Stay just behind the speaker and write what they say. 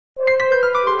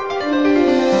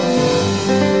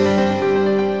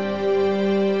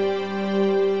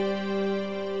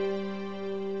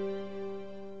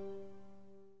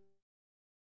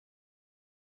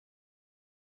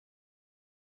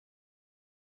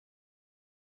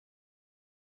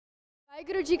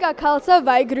Vaheguru Ji Ka Khalsa,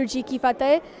 Vaheguru Ji Ki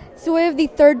Fateh. So we have the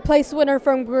third place winner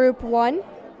from Group 1,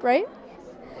 right?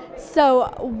 So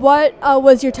what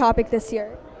was your topic this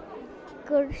year?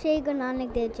 Guru Shri Guru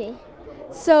Nanak Dev Ji.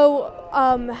 So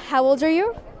how old are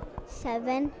you?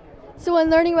 7. So when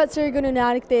learning about Sri Guru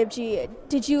Nanak Dev Ji,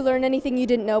 did you learn anything you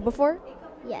didn't know before?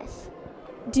 Yes.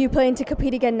 Do you plan to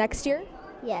compete again next year?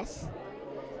 Yes.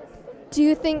 Do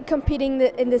you think competing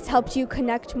in this helped you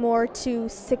connect more to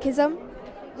Sikhism?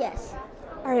 Yes.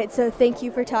 All right, so thank you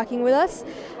for talking with us.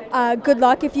 Good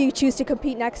luck if you choose to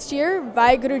compete next year.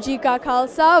 Vaheguru Ji Ka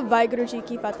Khalsa, Vaheguru Ji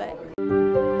Ki Fateh.